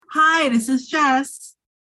Hi, this is Jess,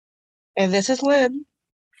 And this is Lynn.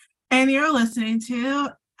 and you're listening to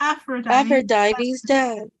Aphrodite. Aphrodite's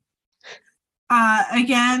dead.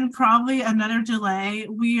 Again, probably another delay.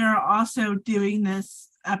 We are also doing this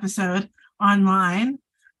episode online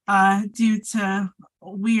due to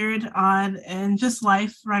weird, odd, and just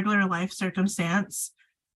regular life circumstance.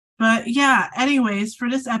 But yeah, anyways, for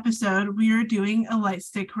this episode, we are doing a light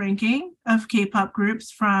stick ranking of K-pop groups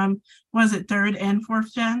from, was it third and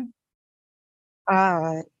fourth gen?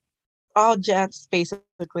 Uh, all Jets,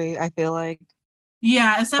 basically, I feel like.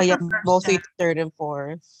 Yeah, except But yeah, for first gen. mostly third and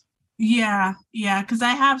fourth. Yeah, because I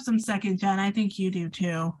have some second gen. I think you do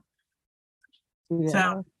too. So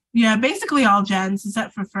Yeah. yeah, basically all gens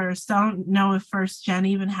except for first. I don't know if first gen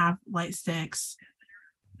even have light sticks.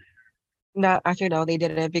 Not actually no, they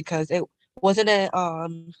did it because it wasn't it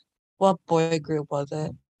what boy group was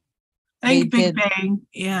it? I They think Big did Bang.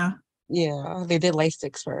 Yeah. they did light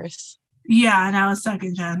sticks first. Yeah, now it's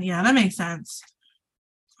second gen. Yeah, that makes sense.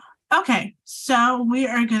 Okay, so we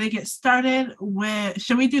are gonna get started with,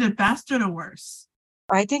 should we do the best or the worst?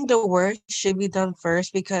 I think the worst should be done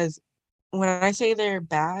first because when I say they're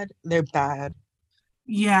bad, they're bad.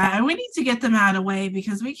 Yeah, and we need to get them out of the way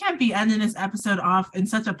because we can't be ending this episode off in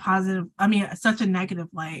such a positive, such a negative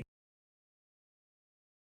light.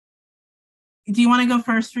 Do you want to go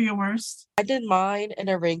first for your worst? I did mine in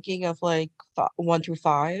a ranking of like 1 through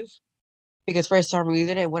 5 because for some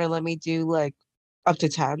reason it wouldn't let me do like up to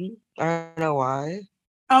 10. I don't know why.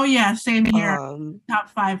 Oh yeah, same here. Um, Top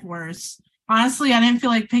five worst. Honestly, I didn't feel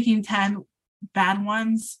like picking 10 bad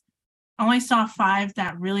ones. I only saw five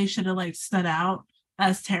that really should have like stood out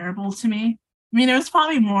as terrible to me. I mean, there was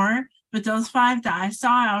probably more, but those five that I saw,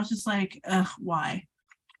 I was just like, ugh, why?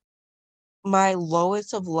 my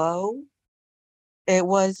lowest of low, it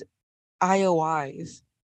was IOIs.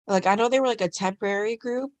 Like I know they were like a temporary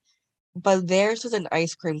group, but theirs was an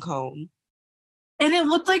ice cream cone. And it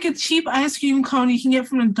looked like a cheap ice cream cone you can get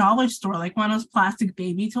from a dollar store, like one of those plastic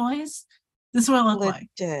baby toys. This is what it looked like.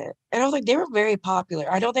 Legit. And I was like, they were very popular.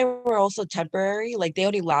 I know they were also temporary, like they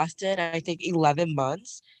only lasted, I think, 11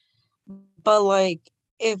 months. But like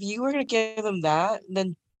if you were gonna give them that,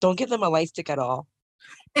 then don't give them a light stick at all.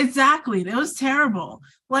 Exactly. It was terrible.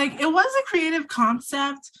 Like it was a creative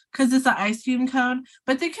concept because it's an ice cream cone,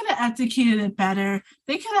 but they could have executed it better.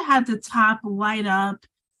 They could have had the top light up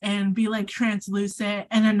and be like translucent,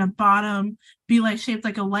 and then the bottom be like shaped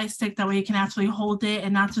like a light stick. That way you can actually hold it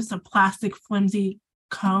and not just a plastic flimsy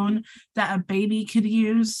cone that a baby could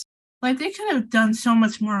use. Like they could have done so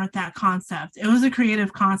much more with that concept. It was a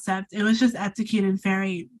creative concept. It was just executed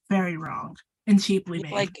very, very wrong and cheaply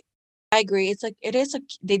made. Like I agree. It's like it is a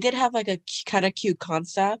they did have like a kind of cute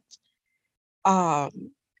concept.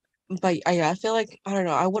 Um, but I feel like I don't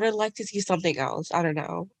know. I would have liked to see something else. I don't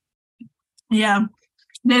know. Yeah,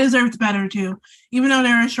 they deserved better too. Even though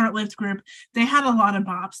they're a short-lived group, they had a lot of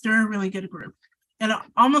bops. They're a really good group, and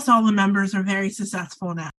almost all the members are very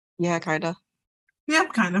successful now. Yeah, kind of. Yeah,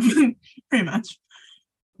 kind of, pretty much.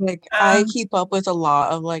 Like I Um, keep up with a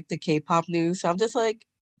lot of like the K-pop news, so I'm just like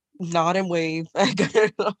nod and wave. I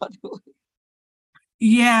gotta nod and wave.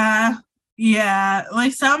 yeah, yeah.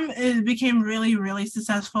 Like some, it became really, really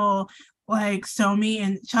successful. Like Somi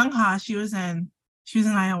and Chungha, she was in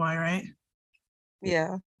IOI, right?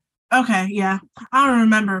 Yeah. Okay, yeah. I don't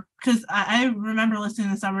remember because I remember listening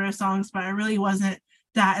to some of their songs, but I really wasn't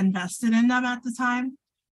that invested in them at the time.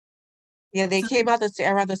 Yeah, they So came out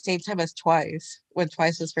around the same time as Twice, when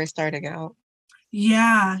Twice was first starting out.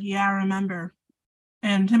 yeah, I remember.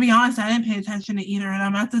 And to be honest, I didn't pay attention to either of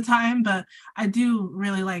them at the time, but I do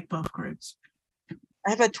really like both groups. I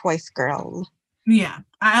have a Twice girl. Yeah,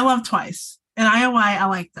 I love Twice. And IOI, I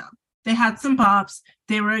like them. They had some pops.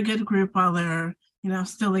 They were a good group while they're,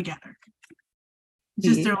 still together.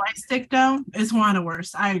 Just Yeah. their light stick though is one of the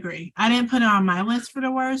worst. I agree. I didn't put it on my list for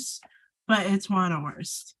the worst, but it's one of the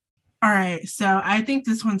worst. All right, so I think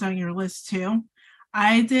this one's on your list too.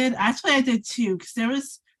 I did two because there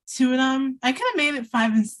was two of them. I could have made it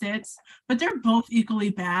five and six, but they're both equally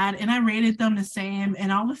bad, and I rated them the same.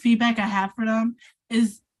 And all the feedback I have for them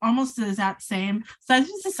is almost the exact same. So I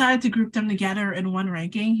just decided to group them together in one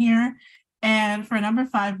ranking here. And for number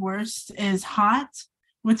five worst is Hot,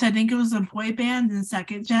 which I think it was a boy band in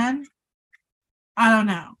second gen. I don't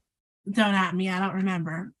know. Don't at me. I don't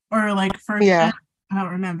remember. Or like first Yeah. gen. I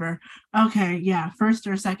don't remember. Okay, yeah, first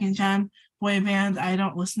or second gen boy band. I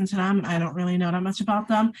don't listen to them. I don't really know that much about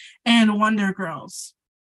them. And Wonder Girls.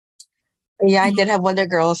 Yeah, I did have Wonder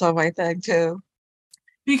Girls on my thing too.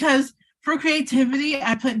 Because for creativity,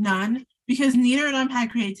 I put none because neither of them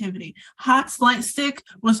had creativity. Hot's light stick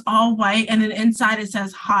was all white, and then inside it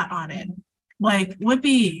says hot on it. Like,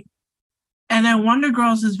 Whippy. And then Wonder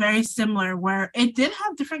Girls is very similar, where it did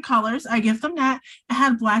have different colors. I give them that. It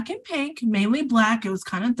had black and pink, mainly black. It was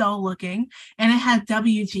kind of dull looking, and it had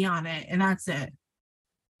WG on it, and that's it.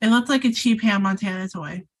 It looked like a cheap Hannah Montana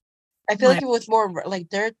toy. I feel like Like, it was more like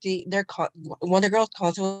Wonder Girls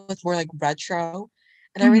console was more like retro,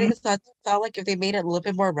 and I mhm, really felt like if they made it a little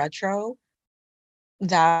bit more retro,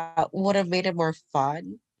 that would have made it more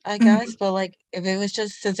fun, I guess. mhm. But like if it was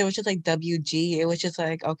just since it was just like WG, it was just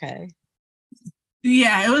like okay.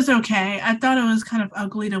 Yeah, it was okay. I thought it was kind of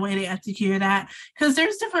ugly the way they executed that because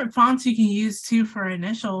there's different fonts you can use too for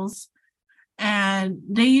initials, and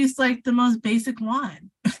they used like the most basic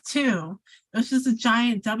one too. It was just a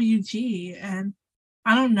giant WG, and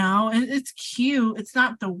I don't know. It's cute. It's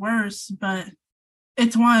not the worst, but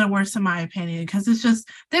it's one of the worst in my opinion because it's just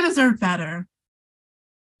they deserve better.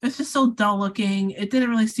 It's just so dull looking. It didn't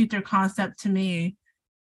really suit their concept to me.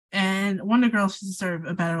 And Wonder Girls deserve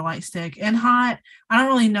a better light stick. And Hot, I don't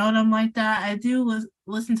really know them like that. I do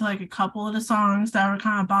listen to like a couple of the songs that were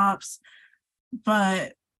kind of bops,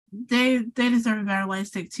 but they deserve a better light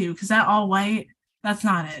stick too. Because that all white, that's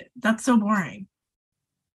not it. That's so boring.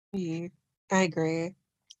 Yeah, I agree.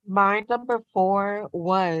 My number four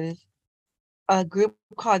was a group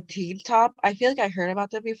called Teen Top. I feel like I heard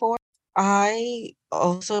about them before. I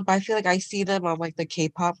feel like I see them on like the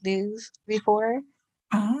K-pop news before.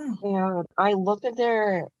 Oh, And I looked at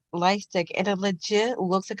their light stick and it legit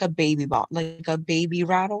looks like a baby ball, like a baby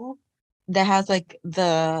rattle that has like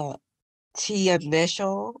the T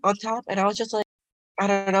initial on top. And I was just like, I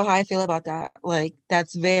don't know how I feel about that. Like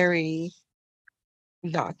that's very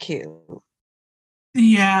not cute.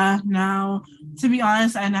 yeah, no. To be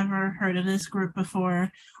honest, I never heard of this group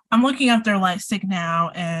before. I'm looking up their light stick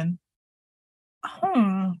now, and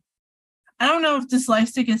hmm, I don't know if this light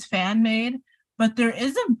stick is fan made, but there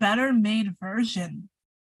is a better made version,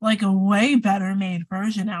 like a way better made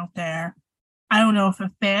version out there. I don't know if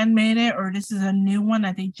a fan made it or this is a new one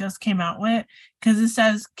that they just came out with because it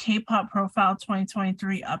says K-pop profile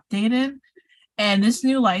 2023 updated. And this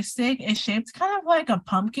new light stick is shaped kind of like a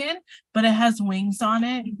pumpkin, but it has wings on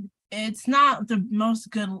it. It's not the most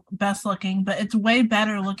good, best looking, but it's way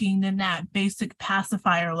better looking than that basic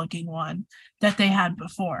pacifier looking one that they had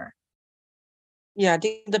before. Yeah, I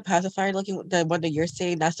think the pacifier looking the one that you're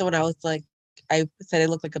saying, that's the one I was like I said it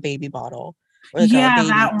looked like a baby bottle or like a Yeah,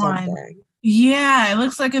 that baby one. something. Yeah, it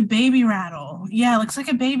looks like a baby rattle. Yeah, it looks like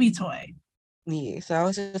a baby toy. Yeah, so I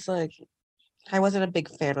was just like I wasn't a big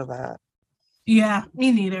fan of that. Yeah,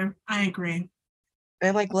 me neither. I agree.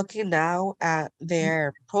 I'm like looking now at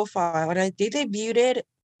their profile, and they debuted it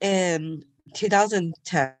in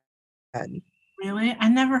 2010. Really? I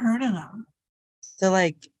never heard of them. So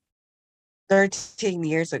like 13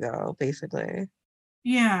 years ago, basically.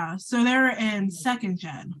 Yeah, so they were in second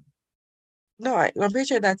gen. No, I'm pretty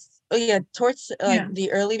sure that's oh yeah, towards like Yeah.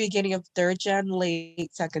 the early beginning of third gen,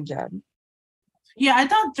 late second gen. Yeah, I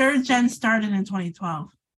thought third gen started in 2012.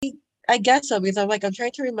 I guess so because I'm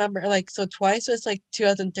trying to remember like so Twice was like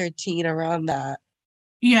 2013 around that.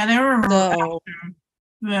 Yeah, they were So after.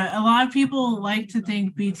 But a lot of people like to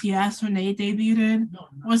think BTS when they debuted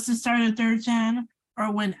was the start of third gen,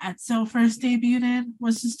 or when EXO first debuted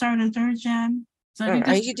was the start of third gen. So I think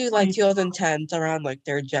I this usually do like 2010s around like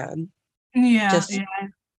third gen. yeah, Just yeah, to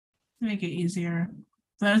make it easier.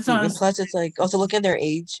 So it's and us. plus it's like also look at their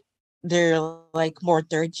age. They're like more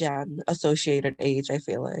third gen associated age, I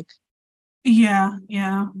feel like. Yeah,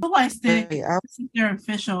 yeah. Blue But Stick, yeah, this is their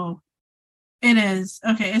official. It is.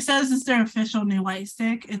 Okay, it says it's their official new light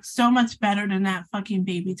stick. It's so much better than that fucking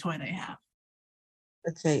baby toy they have.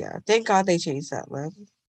 let's say yeah. Thank God they changed that, man.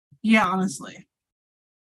 Yeah, honestly.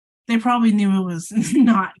 They probably knew it was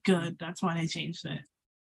not good. That's why they changed it.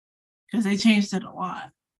 Because they changed it a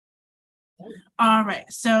lot. All right.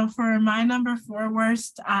 So for my number four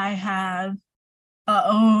worst, I have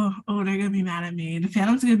they're gonna be mad at me. The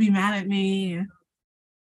Phantom's gonna be mad at me.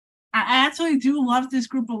 I actually do love this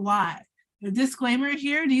group a lot. The disclaimer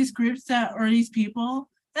here, these groups that or these people,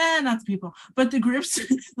 not the people, but the groups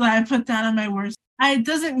that I put down on my worst. It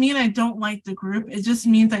doesn't mean I don't like the group. It just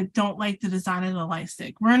means I don't like the design of the light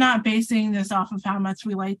stick. We're not basing this off of how much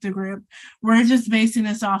we like the group. We're just basing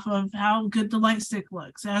this off of how good the light stick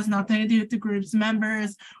looks. It has nothing to do with the group's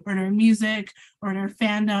members or their music or their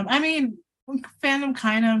fandom. I mean, fandom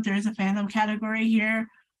kind of, there's a fandom category here,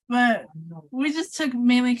 but we just took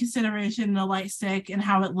mainly consideration the light stick and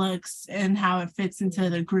how it looks and how it fits into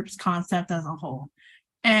the group's concept as a whole.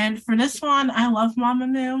 And for this one, I love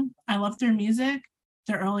Mamamoo. I love their music,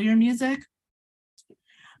 their earlier music,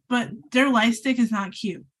 but their light stick is not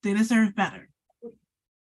cute. They deserve better.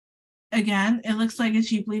 Again, it looks like a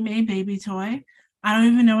cheaply made baby toy. I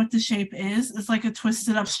don't even know what the shape is. It's like a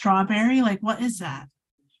twisted up strawberry. Like, what is that?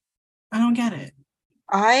 I don't get it.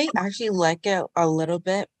 I actually like it a little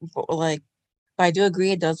bit, but I do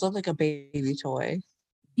agree it does look like a baby toy.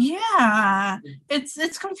 Yeah,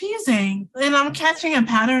 it's confusing. And I'm catching a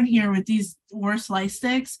pattern here with these worst light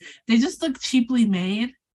sticks. They just look cheaply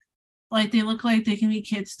made. Like they look like they can be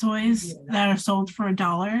kids' toys that are sold for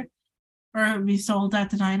 $1 or be sold at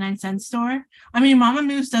the 99-cent store. I mean, Mama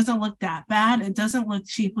Moose doesn't look that bad. It doesn't look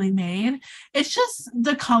cheaply made. It's just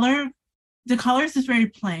the color. The colors is very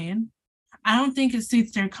plain. I don't think it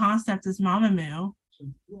suits their concept as Mama Moo.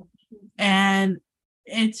 And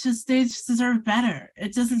it's just they just deserve better.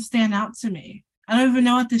 It doesn't stand out to me. I don't even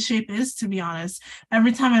know what the shape is, to be honest.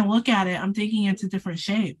 Every time I look at it, I'm thinking it's a different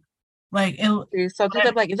shape. Like it, Something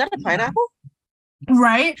I'm like, is that a pineapple?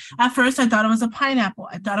 right? At first, I thought it was a pineapple.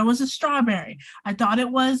 I thought it was a strawberry. I thought it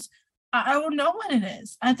was. I don't know what it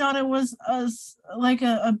is. I thought it was like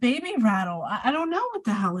a baby rattle. I don't know what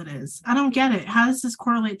the hell it is. I don't get it. How does this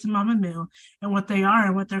correlate to Mama Moo and what they are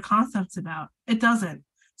and what their concept's about? It doesn't.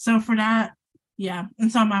 So for that, yeah,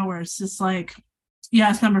 it's on my worst. It's like, yeah,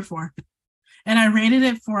 it's number 4. And I rated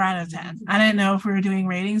it 4 out of 10. I didn't know if we were doing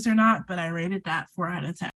ratings or not, but I rated that 4 out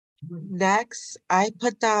of 10. Next, I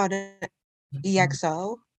put down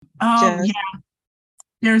EXO. Oh, Just yeah.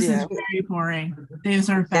 Theirs is yeah, very boring. These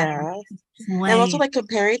are better. yeah. And also Lame. like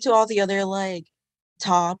comparing to all the other like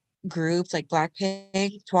top groups like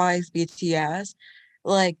Blackpink, Twice, BTS,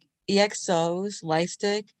 like EXO's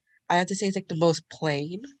Lightstick, I have to say it's like the most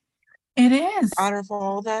plain It is. out of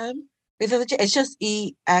all of them. Because it's just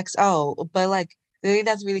EXO, but like the thing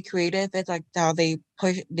that's really creative is like how they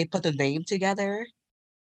put the name together.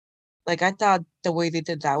 Like I thought the way they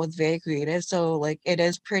did that was very creative. So like it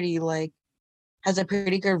is pretty like has a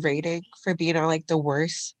pretty good rating for being on like the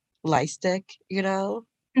worst light stick, you know?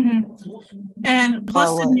 Mhm. And But plus,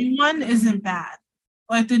 the like new one isn't bad.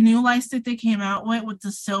 Like the new light stick they came out with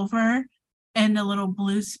the silver and the little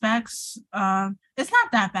blue specks. It's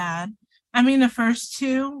not that bad. I mean, the first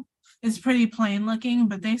two is pretty plain looking,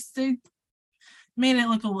 but they still made it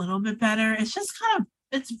look a little bit better. It's just kind of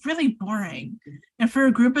it's really boring. And for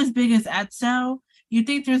a group as big as EXO, you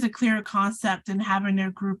think there's a clearer concept in having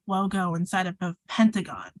their group logo inside of a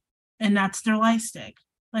pentagon, and that's their light stick.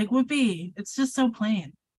 Like would be. It's just so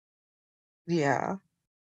plain. yeah.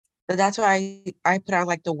 But that's why I put on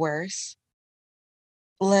like the worst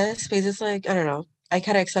list because it's like I don't know. I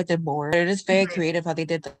kind of expected more. It is very creative how they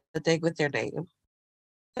did the thing with their name.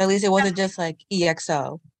 At least it wasn't just like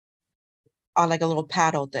EXO on like a little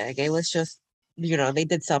paddle thing. It was just, they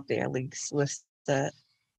did something at least with the.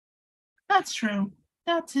 That's true.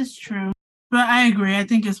 That is true. But I agree. I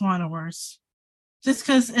think it's one of the worst. Just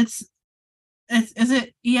because it's is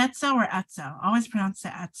it Ietzo or Etzo? I always pronounce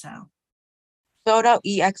it Etzo. Spelled out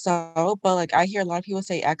EXO, but like I hear a lot of people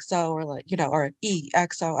say EXO or like, or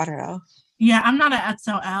EXO. I don't know. Yeah, I'm not an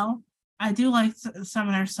Etzo L. I do like some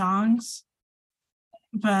of their songs,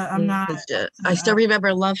 but I'm not I Etzo still L.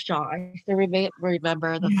 remember Love Shot. I still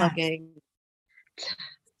remember the Yes. fucking.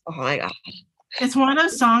 Oh my God. It's one of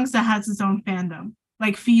those songs that has its own fandom.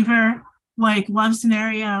 Like Fever, like Love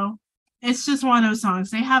Scenario. It's just one of those songs.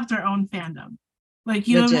 They have their own fandom. Like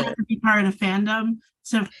you don't have Legit. to be part of the fandom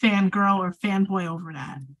to fangirl or fanboy over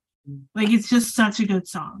that. Like it's just such a good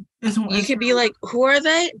song. You could be like, who are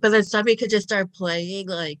they? But then somebody could just start playing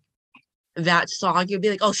like that song. You'd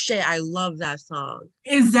be like, oh shit, I love that song.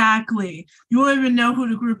 Exactly. You won't even know who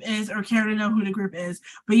the group is or care to know who the group is,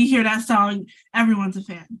 but you hear that song, everyone's a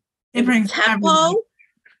fan. It brings everyone.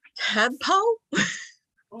 Tempo?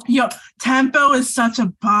 Yo, Tempo is such a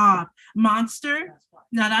bob. Monster.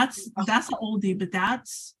 Now that's an oldie, but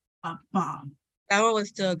that's a bob. That one was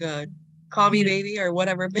still good. Call Me Yeah. Baby or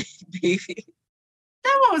whatever, baby.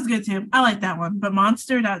 That one was good too. I like that one, but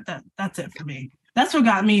Monster, that's it for me. That's what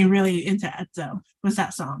got me really into Etzo was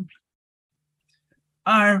that song.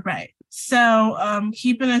 All right. So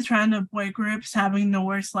keeping a trend of boy groups having the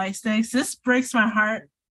worst light stakes, this breaks my heart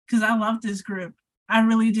because I love this group. I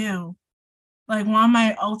really do. Like one of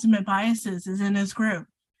my ultimate biases is in this group,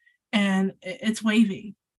 and it's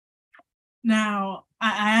Wavy. Now,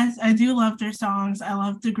 I do love their songs. I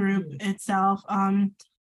love the group itself. I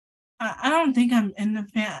don't think I'm in the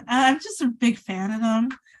fan. I'm just a big fan of them,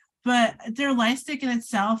 but their light stick in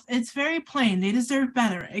itself, it's very plain. They deserve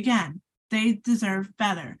better. Again, they deserve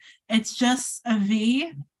better. It's just a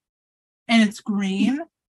V, and it's green.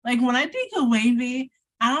 Like when I think of Wavy,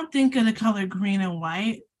 I don't think of the color green and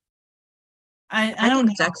white. I I don't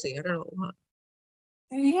think know. sexy. I don't know.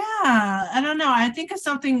 Yeah, I don't know. I think it's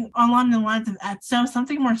something along the lines of Etso,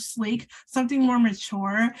 something more sleek, something more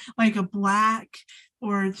mature, like a black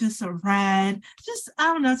or just a red. Just I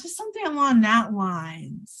don't know, just something along that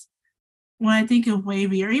lines. When I think of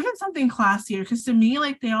wavy or even something classier, because to me,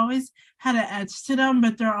 like they always had an edge to them,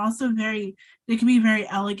 but they're also they can be very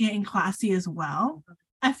elegant and classy as well.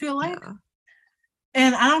 I feel like. Yeah.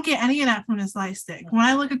 And I don't get any of that from this light stick. When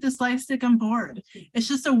I look at this light stick, I'm bored. It's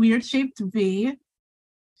just a weird shaped V.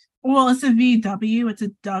 Well, it's a VW, it's a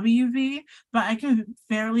WV, but I can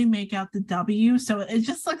barely make out the W, so it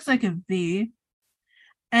just looks like a V.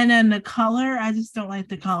 And then the color, I just don't like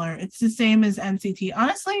the color. It's the same as NCT.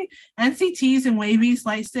 Honestly, NCT's and Wavy's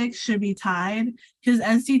light sticks should be tied because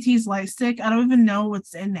NCT's light stick, I don't even know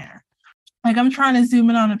what's in there. Like I'm trying to zoom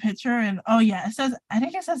in on a picture and oh yeah, I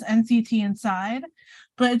think it says NCT inside,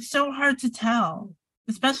 but it's so hard to tell,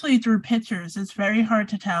 especially through pictures. It's very hard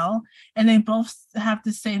to tell. And they both have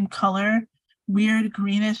the same color, weird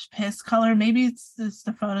greenish piss color. Maybe it's just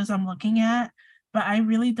the photos I'm looking at, but I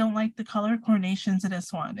really don't like the color coordinations of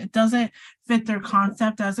this one. It doesn't fit their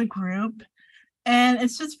concept as a group. And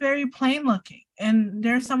it's just very plain looking. And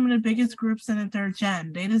they're some of the biggest groups in the third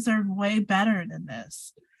gen. They deserve way better than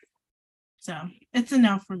this. So it's a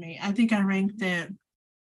no for me. I think I ranked it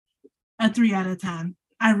a 3 out of 10.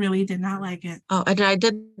 I really did not like it. Oh, and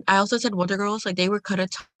I also said Wonder Girls, like they were kind of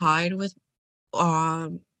tied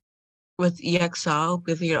um with EXO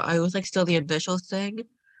because I was like still the initials thing.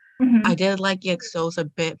 I Mhm, did like EXO's a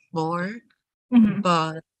bit more, mhm.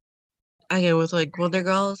 but again with like Wonder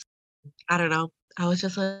Girls, I don't know. I was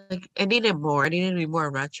just like I needed more. I needed to be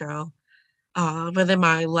more retro. But then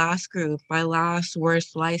my last group, my last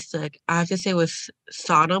worst light stick, I have to say was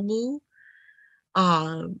Sonamu.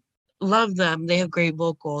 Um, love them. They have great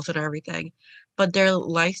vocals and everything, but their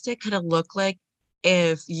light stick kind of look like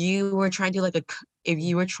if you were trying to if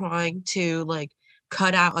you were trying to like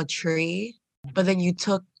cut out a tree, but then you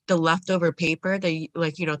took the leftover paper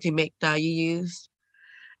that to make that you used,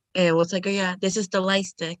 and it was like, oh yeah, this is the light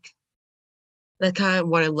stick. That's kind of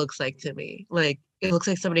what it looks like to me. Like it looks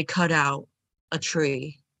like somebody cut out a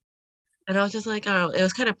tree. And I was just like, oh, it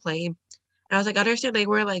was kind of plain. And I was like, I understand they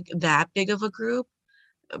were like that big of a group,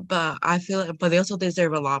 but but they also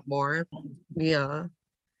deserve a lot more. Yeah.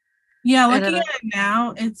 Yeah, And looking then at it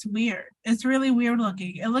now, it's weird. It's really weird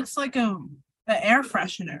looking. It looks like a air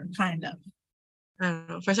freshener, kind of. I don't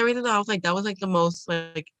know. For some reason, I was like, that was like the most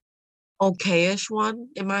like okay-ish one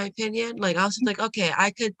in my opinion. Like I was just like, okay,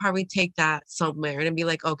 I could probably take that somewhere and be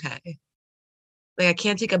like, okay. Like I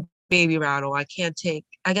can't take a baby rattle. I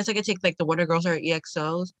guess I could take like the Wonder Girls or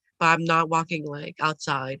EXOs, but I'm not walking like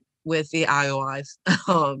outside with the IOIs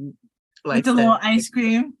With like the little that. ice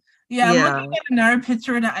cream. Yeah, I'm looking Yeah. at another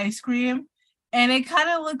picture of the ice cream, and it kind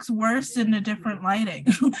of looks worse in the different lighting,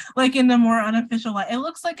 like in the more unofficial light. It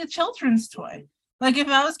looks like a children's toy. Like if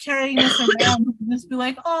I was carrying this around, just be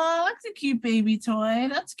like, "Oh, that's a cute baby toy.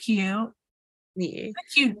 That's cute. Yeah. A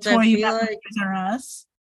cute So I toy you feel got for like Toys R Us."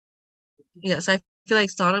 yes, I feel like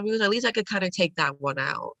Sonamu, at least I could kind of take that one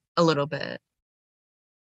out a little bit.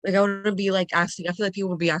 Like I wouldn't be like asking. I feel like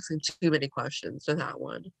people would be asking too many questions for that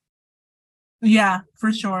one. Yeah,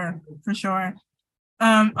 for sure, for sure.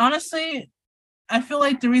 Honestly, I feel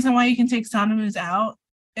like the reason why you can take Sonomus out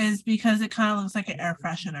is because it kind of looks like an air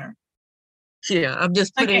freshener, Yeah, I'm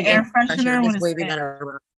just like an putting air air pressure and freshener with just a waving stick. that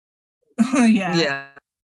around. Yeah. Yeah.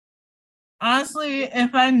 Honestly,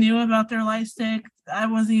 if I knew about their light stick, I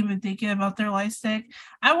wasn't even thinking about their light stick.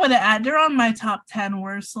 I would have added. They're on my top 10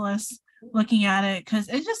 worst list. Looking at it, because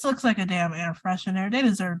it just looks like a damn air freshener. They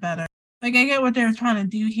deserve better. Like I get what they were trying to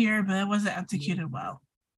do here, but it wasn't executed well.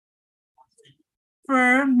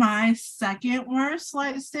 For my second worst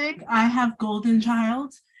light stick, I have Golden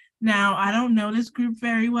Child. Now, I don't know this group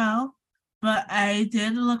very well, but I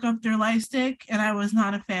did look up their light stick and I was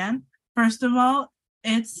not a fan. First of all,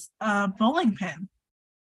 it's a bowling pin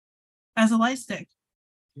as a light stick.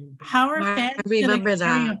 How are I fans going to remember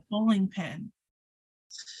carry that. a bowling pin?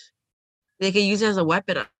 They can use it as a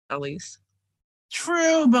weapon at least.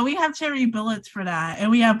 True, but we have cherry bullets for that, and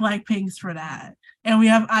we have Blackpinks for that, and we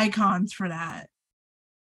have icons for that.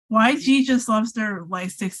 YG just loves their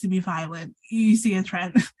light sticks to be violent. You see a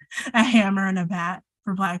trend, a hammer and a bat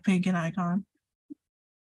for Blackpink and Icon.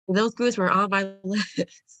 Those groups were on my list.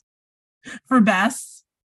 For best,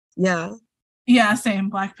 Yeah. yeah,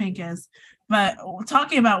 same Blackpink is. But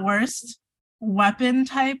talking about worst weapon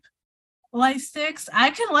type light sticks, I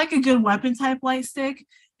can like a good weapon type light stick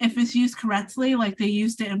if it's used correctly, like they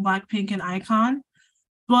used it in Blackpink and Icon,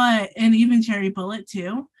 but and even Cherry Bullet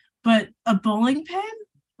too. But a bowling pin,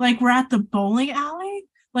 Like we're at the bowling alley.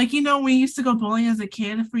 Like, we used to go bowling as a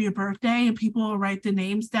kid for your birthday and people will write the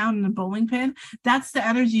names down in the bowling pin. That's the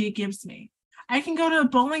energy it gives me. I can go to a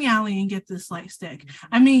bowling alley and get this light stick.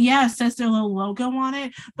 I mean, yeah, it says their little logo on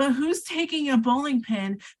it, but who's taking a bowling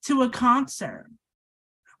pin to a concert?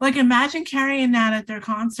 Like, imagine carrying that at their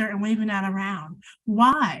concert and waving that around.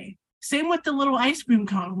 Why? Same with the little ice cream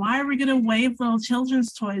cone. Why are we going to wave little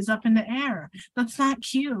children's toys up in the air? That's not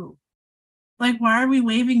cute. Like, why are we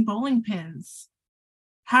waving bowling pins?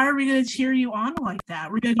 How are we going to cheer you on like that?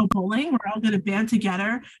 We're going to go bowling. We're all going to band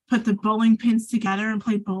together, put the bowling pins together and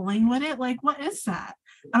play bowling with it. Like, what is that?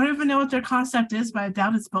 I don't even know what their concept is, but I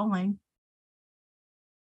doubt it's bowling.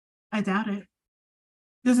 I doubt it.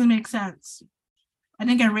 Doesn't make sense. I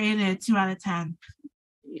think I rated it 2 out of 10.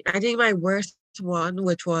 I think my worst one,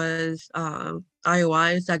 which was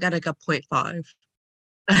IOIs, I got like a 0.5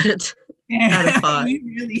 out of 5. We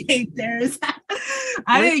really hate theirs.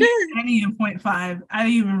 I didn't get any of 0.5. I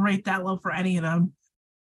didn't even rate that low for any of them.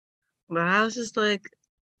 But I was just like,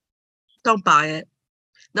 don't buy it.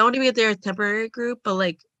 Not only if they're a temporary group, but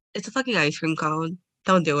like, it's a fucking ice cream cone.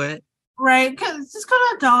 Don't do it. Right, because just go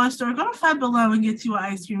to a dollar store, go to Five Below and get you an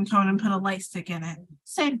ice cream cone and put a light stick in it.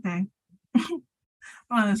 Same thing.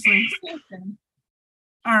 Honestly, same thing.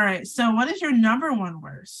 All right, so what is your number one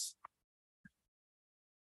worst?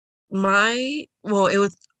 It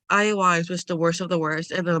was IOIs was the worst of the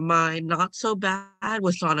worst, and then my not so bad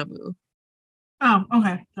was Sonamu. Oh,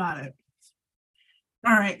 okay, got it.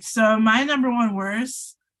 All right, so my number one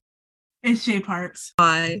worst is Jay Parks.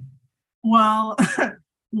 Why? Well,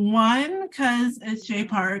 one, because it's Jay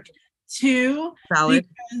Park. Two, Valid.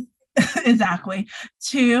 Exactly.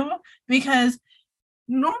 Two, because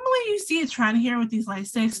normally you see a trend here with these light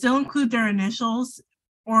sticks, they'll include their initials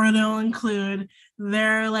or they'll include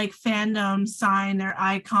their like fandom sign, their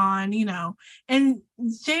icon, And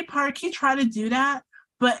Jay Park, he tried to do that,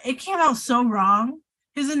 but it came out so wrong.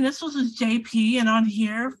 His initials was JP, and on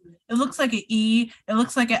here, it looks like an E, it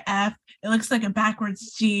looks like an F, it looks like a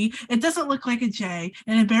backwards G. It doesn't look like a J,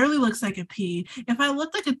 and it barely looks like a P. If I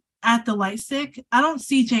look at the light stick, I don't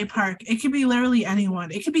see Jay Park. It could be literally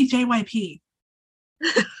anyone. It could be JYP.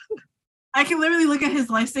 I can literally look at his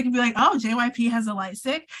light stick and be like, oh, JYP has a light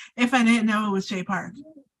stick, if I didn't know it was Jay Park.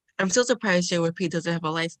 I'm so surprised JYP doesn't have a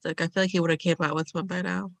light stick. I feel like he would have came out with one by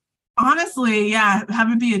now. Honestly, yeah, have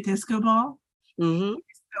it be a disco ball. Mm-hmm.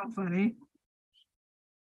 So funny.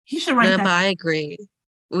 He should write that. But I agree.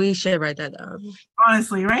 We should write that down.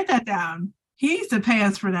 Honestly, write that down. He needs to pay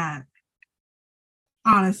us for that.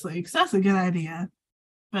 Honestly, because that's a good idea.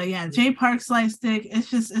 But yeah, Jay Park's light stick,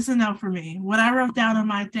 it's a no for me. What I wrote down on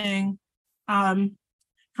my thing,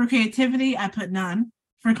 for creativity, I put none.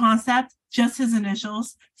 For concept, just his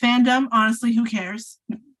initials. Fandom, honestly, who cares?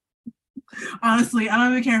 Honestly, I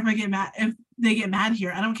don't even care if they get mad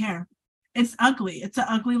here. I don't care. It's ugly. It's an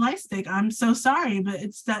ugly light stick. I'm so sorry, but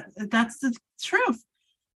that's the truth.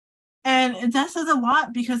 And that says a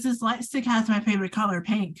lot because his light stick has my favorite color,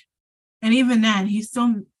 pink. And even then, he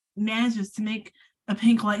still manages to make a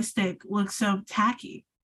pink light stick look so tacky.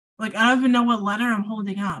 Like, I don't even know what letter I'm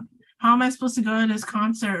holding up. How am I supposed to go to this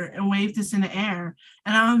concert and wave this in the air?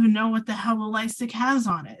 And I don't even know what the hell the light stick has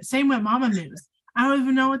on it. Same with Mama News. I don't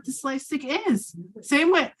even know what this light stick is.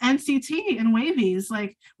 Same with NCT and Wavies.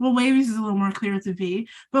 Like, well, Wavies is a little more clear to V,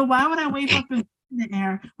 but why would I wave up in the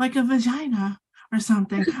air like a vagina or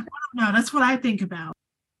something? I don't know. That's what I think about.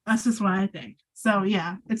 That's just what I think. So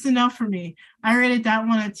yeah, it's enough for me. I rated that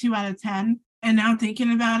one a 2 out of 10. And now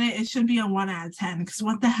thinking about it, it should be a 1 out of 10. Because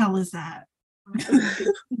what the hell is that?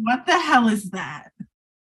 What the hell is that?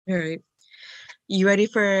 All right. You ready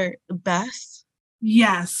for best?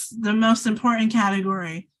 Yes, the most important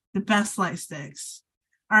category, the best light sticks.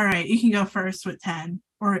 All right, you can go first with 10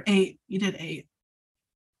 or 8. You did 8.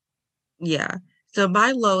 Yeah. So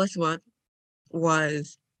my lowest one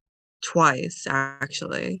was Twice,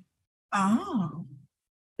 actually. Oh.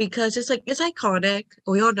 Because it's iconic.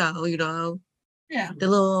 We all know, Yeah. the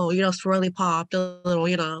little, swirly pop, the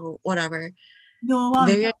little, whatever.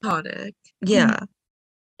 Very iconic. Yeah.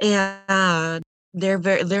 And they're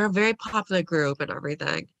a very popular group and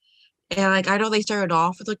everything. And like I know they started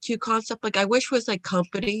off with like 2 concept. Like I wish was like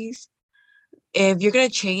companies, if you're gonna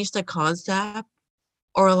change the concept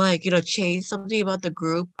or like, change something about the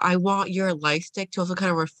group, I want your light stick to also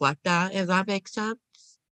kind of reflect that, if that makes sense.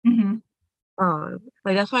 Mm-hmm.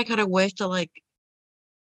 Like that's why I kind of wish that like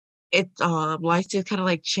it's light sticks kind of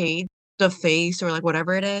like change the face or like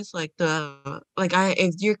whatever it is, like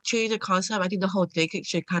if you're changing the concept, I think the whole thing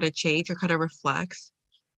should kind of change or kind of reflects.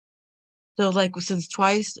 So like since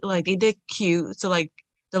Twice, like they did cute, so like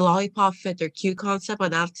the lollipop fit their cute concept,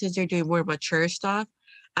 but now since they're doing more mature stuff,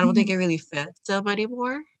 I don't think Mhm. it really fits them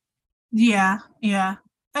anymore. Yeah, yeah,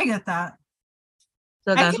 I get that.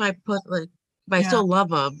 So I that's get, why I put like, but I yeah. still love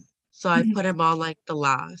them. So I Mhm, put him on like the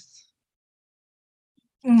last.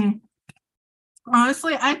 mhm.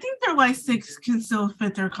 Honestly, I think their light sticks can still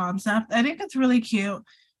fit their concept. I think it's really cute.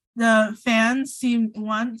 The fans seem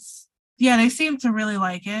once, yeah, they seem to really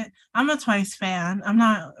like it. I'm a Twice fan. I'm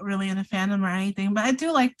not really in a fandom or anything, but I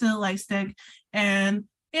do like the light stick, and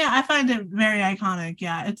yeah, I find it very iconic.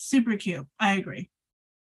 Yeah, it's super cute. I agree.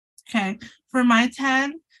 Okay, for my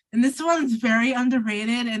 10, and this one's very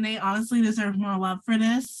underrated, and they honestly deserve more love for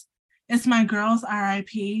this. It's my girls,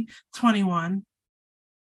 RIP 21.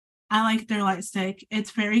 I like their light stick.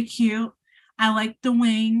 It's very cute. I like the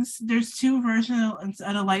wings. There's two versions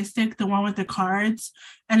of the light stick, the one with the cards,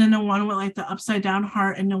 and then the one with like the upside down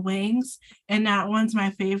heart and the wings. And that one's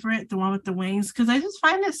my favorite, the one with the wings, because I just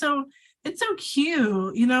find it so it's so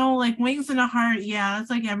cute, like wings and a heart. Yeah,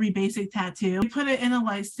 that's like every basic tattoo. You put it in a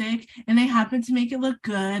light stick and they happen to make it look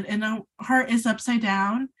good. And the heart is upside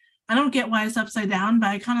down. I don't get why it's upside down, but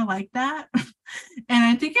I kind of like that. And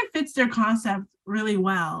I think it fits their concept really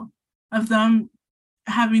well of them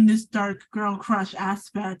having this dark girl crush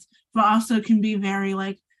aspect, but also can be very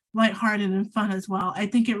like lighthearted and fun as well. I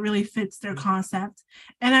think it really fits their concept,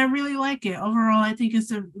 and I really like it. Overall, I think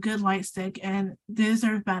it's a good light stick, and they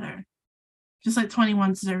deserve better. Just like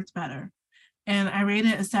 21 deserves better, and I rate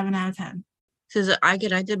it a 7 out of 10. Since I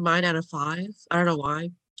did mine out of 5. I don't know why.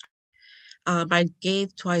 I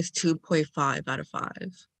gave Twice 2.5 out of 5.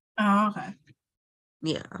 Oh, okay,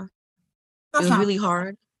 Yeah. It that's was not. really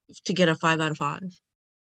hard to get a 5 out of 5.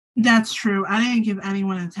 That's true. I didn't give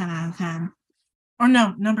anyone a 10 out of 10, or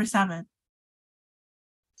no, number 7.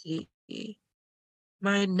 See.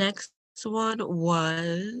 My next one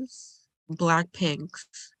was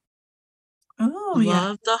Blackpink's. Oh yeah.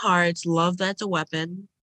 Love the hearts, love that's a weapon.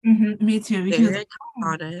 Me too. Because Very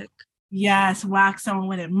iconic. yes, whack someone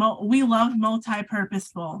with it. We love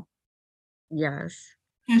multi-purposeful. Yes.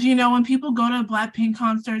 Because when people go to Blackpink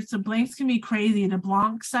concerts, the blanks can be crazy. The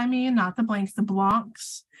Blancs, I mean, not the blanks, the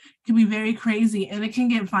Blancs can be very crazy and it can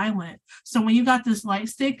get violent. So when you got this light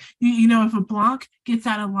stick, if a Blanc gets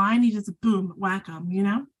out of line, you just boom, whack them.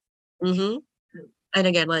 Mm-hmm. And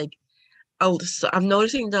again, like, so I'm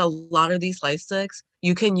noticing that a lot of these light sticks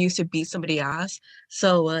you can use to beat somebody ass.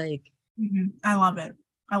 So like, I love it.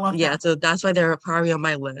 I love yeah, that. so that's why they're probably on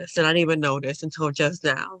my list, and I didn't even notice until just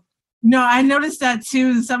now. No, I noticed that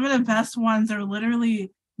too. Some of the best ones are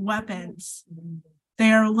literally weapons.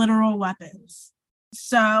 They are literal weapons.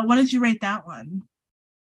 So what did you rate that one?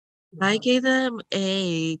 I gave them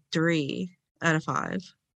a 3 out of 5.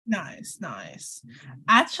 Nice, nice.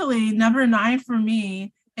 Actually, number 9 for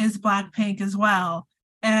me is Blackpink as well.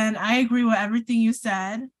 And I agree with everything you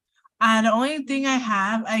said. The only thing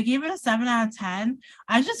I gave it a 7 out of 10.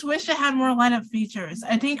 I just wish it had more light up features.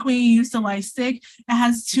 I think when you use the light stick, it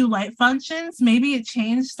has 2 light functions. Maybe it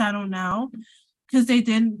changed, I don't know, because they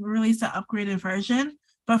did release an upgraded version.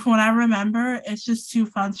 But from what I remember, it's just 2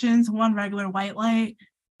 functions, one regular white light.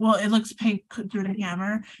 Well, it looks pink through the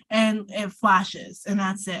camera and it flashes, and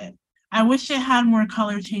that's it. I wish it had more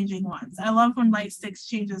color changing ones. I love when light sticks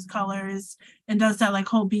changes colors and does that like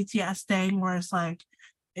whole BTS thing where it's like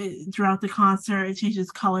throughout the concert it changes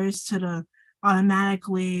colors to the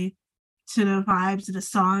automatically to the vibes of the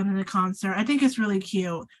song and the concert. I think it's really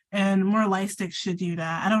cute, and more light sticks should do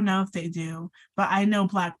that. I don't know if they do, but I know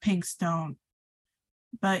Blackpinks don't.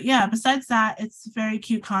 But yeah, besides that, it's a very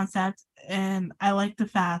cute concept, and I like the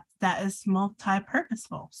fact that it's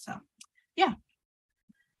multi-purposeful. So yeah.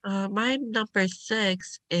 My number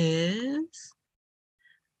 6 is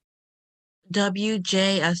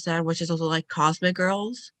WJSN, which is also like Cosmic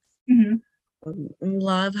Girls. Mhm.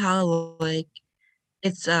 Love how like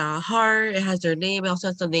it's a heart, it has their name, it also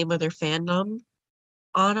has the name of their fandom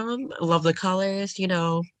on them. Love the colors,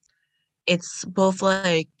 it's both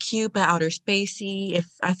like cute but outer spacey. If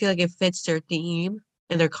I feel like it fits their theme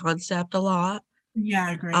and their concept a lot. Yeah,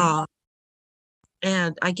 I agree. Uh,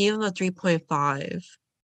 and I gave them a 3.5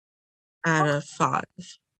 out of 5.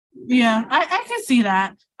 Yeah, I can see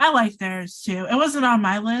that. I like theirs too. It wasn't on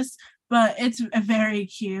my list, but it's very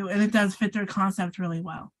cute and it does fit their concept really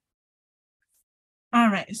well. All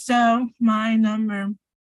right, so my number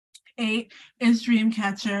 8 is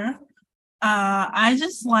Dreamcatcher. I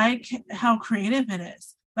just like how creative it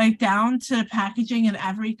is, like down to packaging and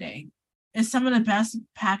everything. It's some of the best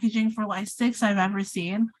packaging for light sticks I've ever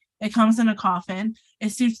seen. It comes in a coffin. It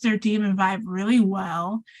suits their demon vibe really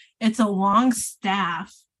well. It's a long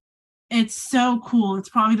staff, It's so cool. It's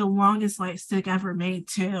probably the longest light stick ever made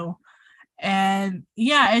too. And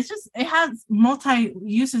yeah, it's just it has multi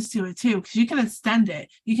uses to it too, because you can extend it.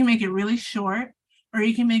 You can make it really short, or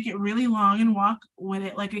you can make it really long and walk with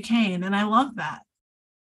it like a cane. And I love that.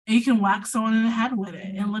 And you can whack someone in the head with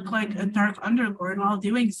it and look like a dark underlord while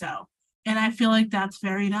doing so. And I feel like that's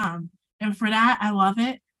very dumb. And for that, I love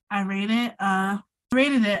it. I rated it a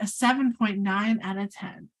 7.9 out of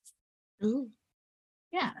 10. Ooh.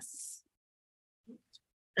 Yes.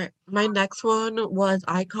 My next one was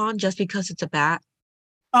Icon just because it's a bat.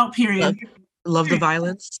 Oh, period. Love the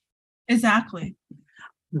violence. Exactly.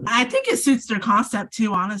 I think it suits their concept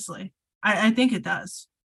too, honestly. I think it does.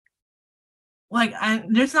 Like,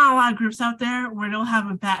 there's not a lot of groups out there where they'll have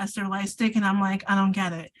a bat as their light stick, and I'm like, I don't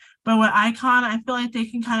get it. But with Icon, I feel like they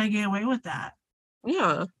can kind of get away with that.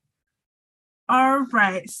 Yeah. All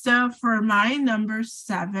right. So for my number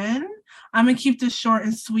 7, I'm gonna keep this short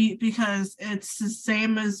and sweet because it's the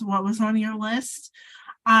same as what was on your list.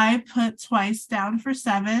 I put Twice down for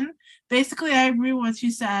 7. Basically, I agree with what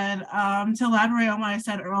you said. To elaborate on what I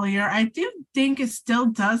said earlier, I do think it still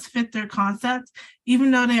does fit their concept,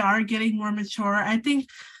 even though they are getting more mature. I think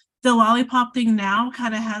the lollipop thing now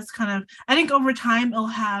I think over time it'll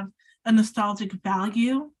have a nostalgic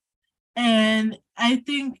value. And I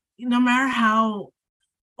think no matter how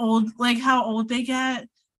old they get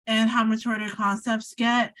and how mature their concepts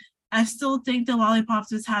get, I still think the lollipop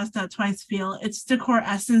just has that Twice feel. It's the core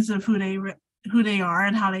essence of who they are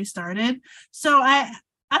and how they started. So I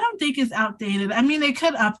don't think it's outdated. I mean, they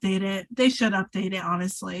could update it. They should update it,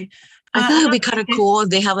 honestly. I But feel I like it'd be don't kind think of cool if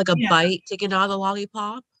they have like a yeah. bite taken out of the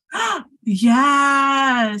lollipop.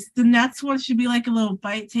 Yes, the next one should be like a little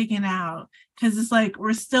bite taken out because it's like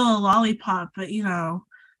we're still a lollipop, but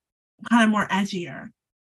kind of more edgier,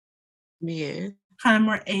 Yeah. kind of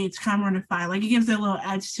more age, kind of more defined. Like it gives it a little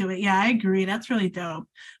edge to it. Yeah, I agree. That's really dope.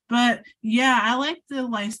 But yeah, I like the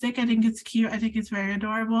light stick. I think it's cute. I think it's very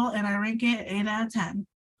adorable, and I rank it 8 out of 10.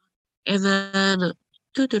 And then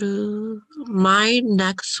my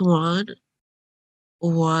next one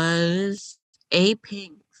was a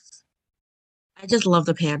Pinks. I just love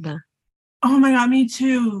the panda. Oh my god, me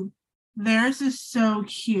too. Theirs is so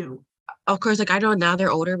cute. Of course, like I know now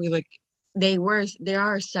they're older. They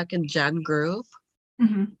are a second gen group,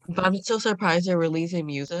 Mhm. but I'm still surprised they're releasing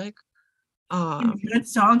music. And Um, good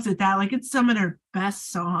songs at that. Like it's some of their best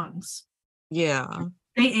songs. yeah.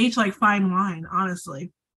 They age like fine wine,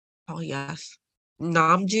 honestly. Oh yes.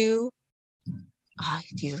 Namju. Ah,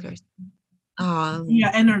 Jesus Christ. Yeah, Um,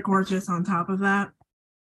 and they're gorgeous on top of that.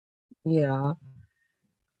 yeah.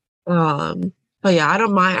 Um, but yeah, I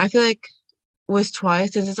don't mind. I feel like with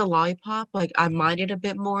Twice, since it's a lollipop, like I mind it a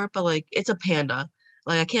bit more, but like it's a panda.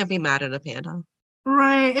 Like I can't be mad at a panda.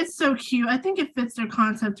 Right. It's so cute. I think it fits their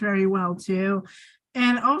concept very well too.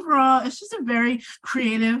 And overall, it's just a very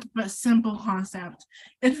creative but simple concept.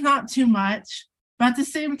 It's not too much, but at the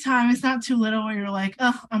same time, it's not too little where you're like,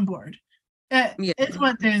 oh, I'm bored. Yeah. It's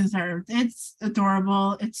what they deserve. It's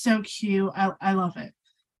adorable. It's so cute. I love it.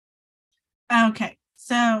 Okay.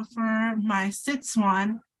 So for my sixth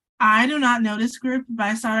one, I do not know this group, but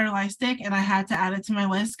I saw their light stick and I had to add it to my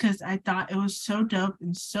list because I thought it was so dope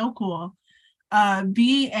and so cool.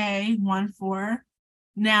 BA14.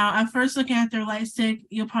 Now, at first looking at their light stick,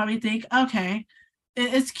 you'll probably think, okay,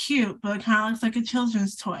 it's cute, but it kind of looks like a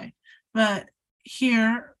children's toy. But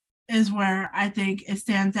here is where I think it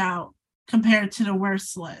stands out compared to the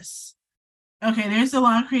worst list. Okay, there's a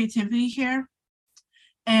lot of creativity here.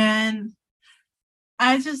 And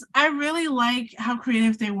I really like how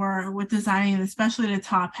creative they were with designing, especially the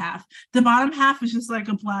top half. The bottom half is just like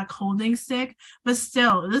a black holding stick, but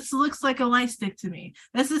still, this looks like a light stick to me.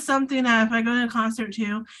 This is something that if I go to a concert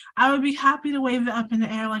too, I would be happy to wave it up in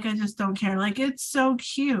the air like I just don't care. Like it's so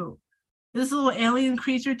cute. This little alien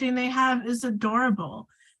creature thing they have is adorable.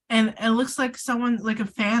 And it looks like someone like a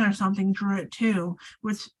fan or something drew it too,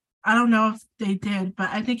 which I don't know if they did,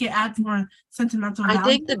 but I think it adds more sentimental I value.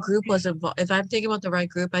 think the group was involved. If I'm thinking about the right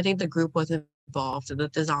group, I think the group was involved in the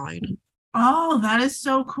design. Oh, that is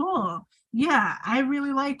so cool. Yeah, I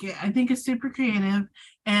really like it. I think it's super creative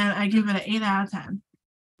and I give it an 8 out of 10.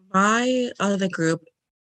 My other group,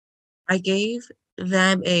 I gave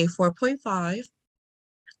them a 4.5.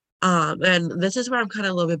 And this is where I'm kind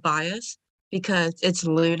of a little bit biased because it's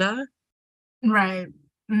Luna. Right.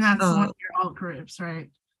 And that's one Uh, of your alt groups,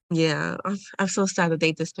 right? yeah, I'm so sad that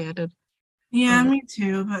they disbanded. Yeah, Uh, me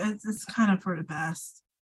too, but it's kind of for the best.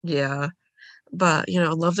 yeah, but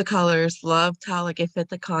love the colors, loved how like it fit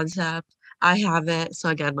the concept. I have it, so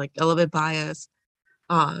again, like a little bit biased.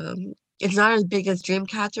 It's not as big as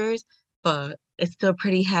Dreamcatchers, but it's still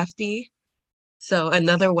pretty hefty. So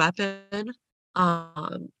another weapon.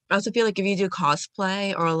 I also feel like if you do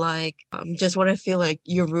cosplay or like just want to feel like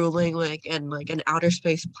you're ruling like in like an outer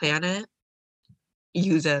space planet,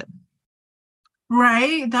 use it.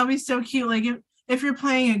 Right? That'd be so cute. Like if you're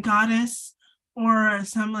playing a goddess or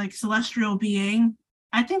some like celestial being,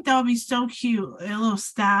 I think that would be so cute. A little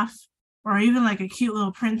staff or even like a cute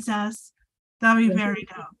little princess. That'd be very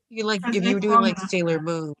dope. You like Because if you were it's doing long like enough for Sailor that.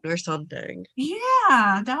 Moon or something.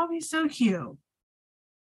 Yeah, that would be so cute.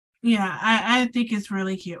 Yeah, I think it's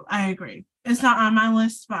really cute. I agree. It's not on my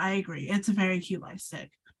list, but I agree. It's a very cute light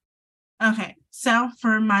stick. Okay, so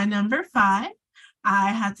for my number five,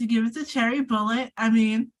 I had to give it to Cherry Bullet. I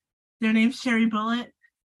mean, their name's Cherry Bullet,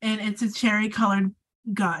 and it's a cherry colored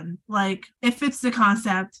gun. Like, it fits the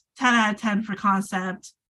concept. 10 out of 10 for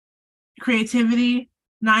concept. Creativity,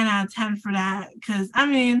 9 out of 10 for that. Because, I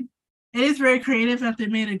mean, it is very creative that they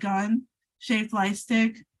made a gun shaped light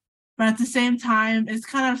stick. But at the same time, it's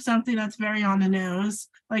kind of something that's very on the nose.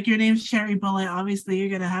 Like, your name's Cherry Bullet. Obviously, you're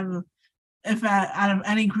going to have a if out of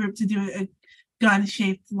any group to do a gun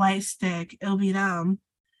shaped light stick, it'll be them.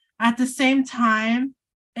 At the same time,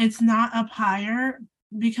 it's not up higher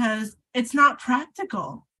because it's not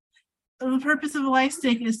practical. The purpose of a light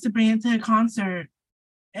stick is to bring it to a concert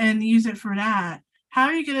and use it for that. How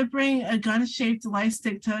are you going to bring a gun shaped light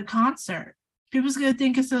stick to a concert? People's going to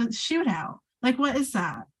think it's a shootout. Like, what is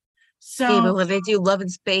that? Hey, but So, when they do Love in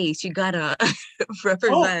Space, you gotta oh,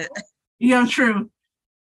 represent. yeah, true.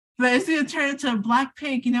 But it's gonna turn into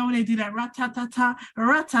Blackpink, you know, when they do that rat-ta-ta-ta,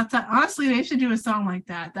 rat-ta-ta. Honestly, they should do a song like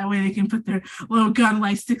that. That way they can put their little gun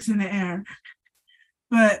light sticks in the air.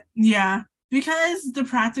 But yeah, because the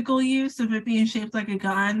practical use of it being shaped like a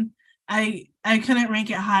gun, I couldn't rank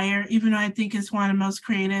it higher, even though I think it's one of the most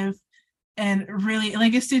creative and really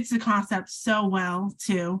like it suits the concept so well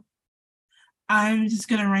too. I'm just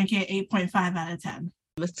gonna rank it 8.5 out of 10.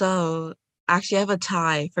 So actually, I have a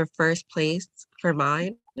tie for first place for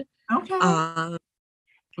mine. Okay. Um,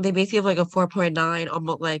 they basically have like a 4.9,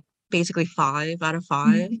 almost like basically 5 out of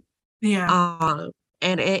 5. Mhm. Yeah. Um,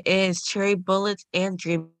 and it is Cherry Bullets and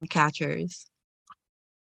Dream Catchers.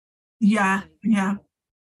 Yeah. Yeah.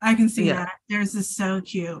 I can see Yeah, that. Theirs is so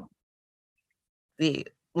cute. the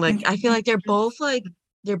like And I feel like they're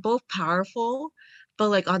both powerful, but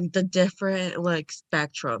like on the different like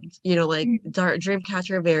spectrums. You know, like Dark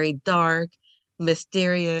Dreamcatcher very dark,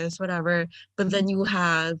 mysterious, whatever. But then you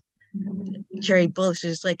have Cherry Bullets,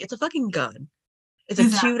 just like it's a fucking gun. It's a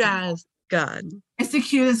cute exactly. ass gun. It's the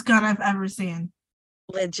cutest gun I've ever seen.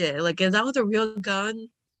 Legit. Like, if that was a real gun,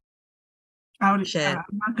 I would. shit. I'm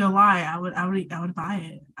not gonna lie. I would buy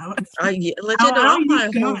it. I would. Yeah, I, legit, no, I I'll don't buy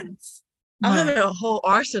use a whole guns, I'll have but a whole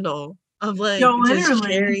arsenal of like yo, just literally.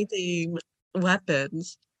 cherry themed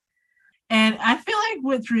weapons. And I feel like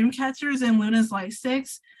with Dreamcatchers and Luna's light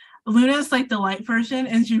sticks, Luna's like the light version,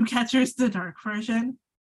 and Dreamcatcher's the dark version.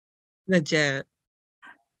 Legit.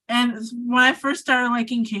 And when I first started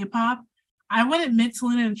liking K-pop, I would mix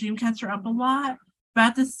Luna and Dreamcatcher up a lot, but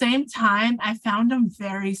at the same time, I found them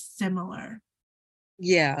very similar.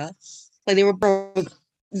 Yeah. Like they were both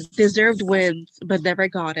deserved wins, but never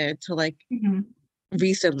got it to like Mhm.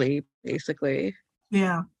 recently, basically.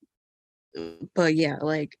 Yeah. But yeah,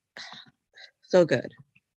 like so good.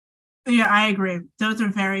 Yeah, I agree. Those are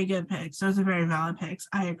very good picks. Those are very valid picks.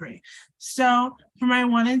 I agree. So for my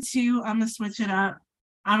one and two, I'm gonna switch it up.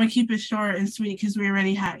 I'm gonna keep it short and sweet because you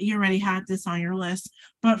already had this on your list.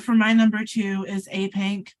 But for my number two is A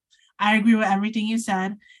Pink. I agree with everything you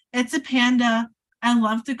said. It's a panda. I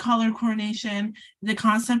love the color coordination. The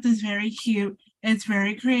concept is very cute. It's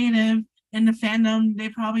very creative. In the fandom, they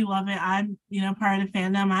probably love it. I'm, part of the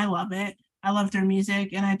fandom. I love it. I love their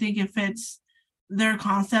music, and I think it fits their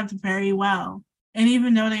concept very well. And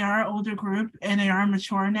even though they are an older group and they are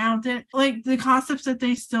mature now, that like the concepts that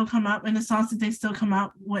they still come up and the songs that they still come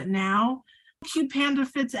up with now, cute panda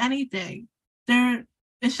fits anything.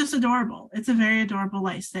 It's just adorable. It's a very adorable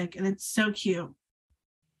light stick and it's so cute.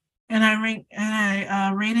 And I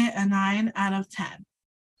rate it a 9 out of 10.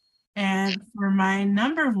 And for my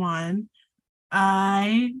number one,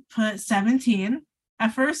 I put 17.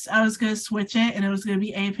 At first, I was going to switch it and it was going to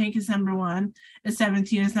be A Pink is number one and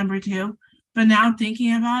 17 is number two. But now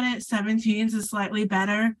thinking about it, 17 is slightly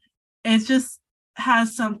better. It just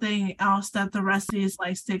has something else that the rest of these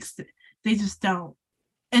light sticks, they just don't.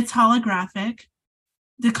 It's holographic.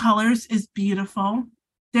 The colors is beautiful.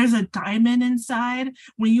 There's a diamond inside.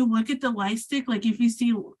 When you look at the light stick, like if you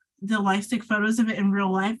see the light stick photos of it in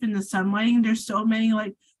real life in the sunlighting, there's so many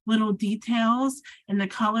like little details and the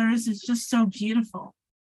colors is just so beautiful.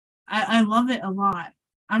 I love it a lot.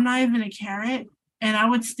 I'm not even a carrot, and I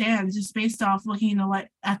would stand just based off looking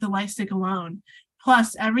at the light stick alone.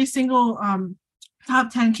 Plus, every single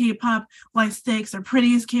top 10 K-pop light sticks or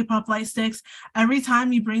prettiest K-pop light sticks, every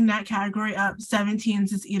time you bring that category up,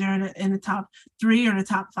 17s is either in the top 3 or the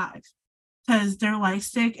top 5 because their light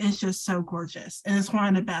stick is just so gorgeous and it's one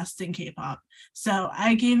of the best in K-pop. So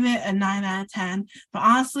I gave it a 9 out of 10. But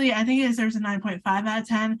honestly, I think it deserves a 9.5 out of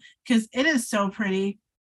 10 because it is so pretty.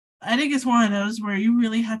 I think it's one of those where you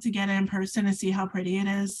really have to get it in person and see how pretty it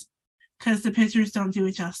is because the pictures don't do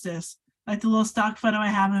it justice. Like the little stock photo I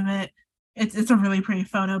have of it, it's a really pretty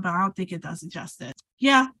photo, but I don't think it does it justice.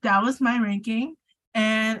 Yeah, that was my ranking.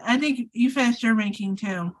 And I think you finished your ranking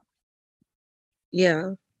too.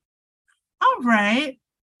 Yeah. All right.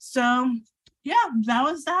 So, yeah, that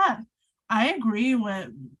was that. I agree with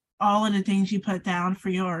all of the things you put down for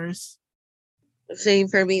yours. Same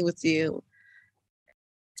for me with you.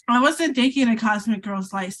 I wasn't thinking a Cosmic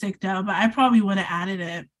Girls light stick though, but I probably would have added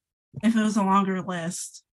it if it was a longer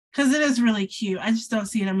list because it is really cute. I just don't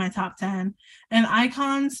see it in my top 10. And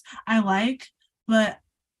icons I like, but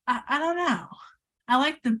I don't know. I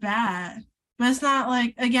like the bat, but it's not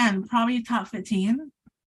like, again, probably top 15.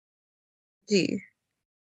 Gee.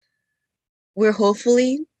 We're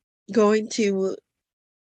hopefully going to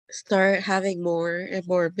start having more and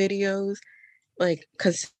more videos like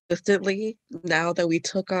consistently now that we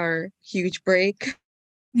took our huge break.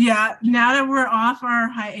 Yeah, now that we're off our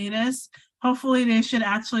hiatus, hopefully there should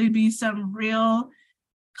actually be some real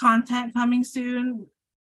content coming soon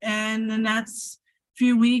in the next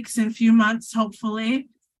few weeks and few months, hopefully.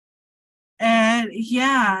 And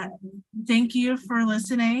yeah, thank you for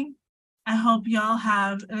listening. I hope y'all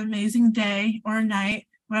have an amazing day or night,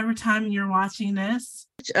 whatever time you're watching this.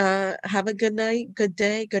 Have a good night, good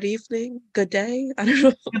day, good evening, good day. I don't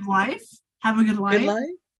know. Good life. Have a good life. Good life.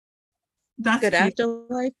 That's good cute.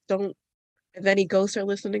 Afterlife. Don't, if any ghosts are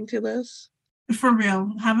listening to this. For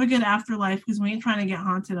real. Have a good afterlife because we ain't trying to get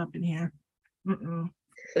haunted up in here.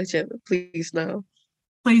 Legit, please no.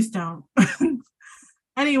 Please don't.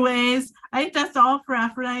 Anyways, I think that's all for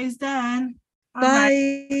Aphrodite's Den. All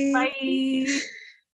Bye. right. Bye.